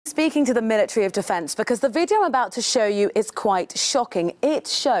Speaking to the Military of Defence, because the video I'm about to show you is quite shocking. It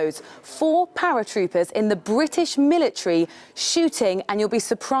shows 4 paratroopers in the British military shooting, and you'll be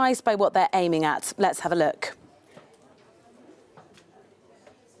surprised by what they're aiming at. Let's have a look.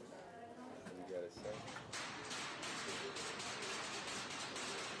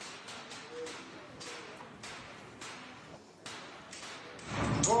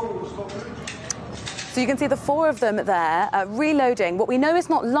 So you can see the 4 of them there reloading what we know is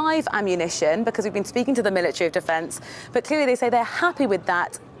not live ammunition, because we've been speaking to the Military of Defence, but clearly they say they're happy with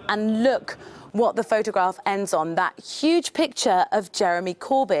that. And look what the photograph ends on, that huge picture of Jeremy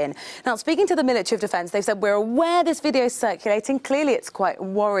Corbyn. Now, speaking to the Military of Defence, they've said, we're aware this video is circulating. Clearly, it's quite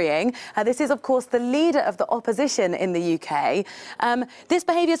worrying. This is, of course, the leader of the opposition in the UK. This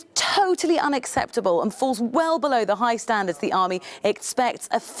behaviour is totally unacceptable and falls well below the high standards the army expects.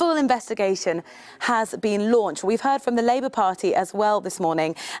 A full investigation has been launched. We've heard from the Labour Party as well this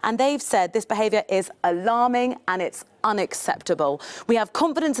morning, and they've said this behaviour is alarming and it's unacceptable. We have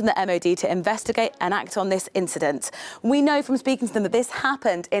confidence in the MOD to investigate and act on this incident. We know from speaking to them that this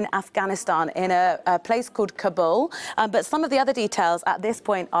happened in Afghanistan, in a place called Kabul, but some of the other details at this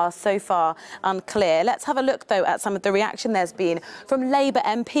point are so far unclear. Let's have a look, though, at some of the reaction there's been from Labour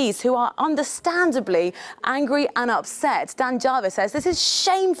MPs who are understandably angry and upset. Dan Jarvis says this is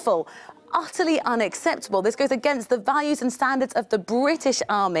shameful, utterly unacceptable. This goes against the values and standards of the British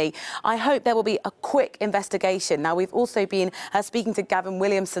Army. I hope there will be a quick investigation. Now, we've also been speaking to Gavin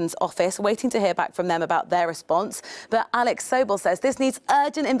Williamson's office, waiting to hear back from them about their response. But Alex Sobel says this needs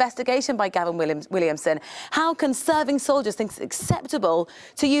urgent investigation by Gavin Williamson. How can serving soldiers think it's acceptable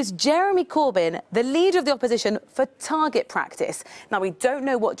to use Jeremy Corbyn, the leader of the opposition, for target practice? Now, we don't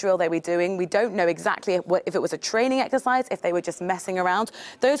know what drill they were doing. We don't know exactly if it was a training exercise, if they were just messing around.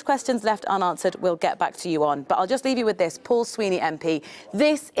 Those questions left unanswered, we'll get back to you on. But I'll just leave you with this. Paul Sweeney MP,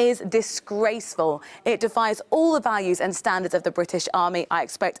 this is disgraceful. It defies all the values and standards of the British Army. I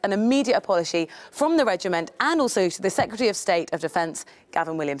expect an immediate apology from the regiment and also to the Secretary of State of Defence,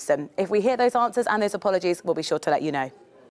 Gavin Williamson. If we hear those answers and those apologies, we'll be sure to let you know.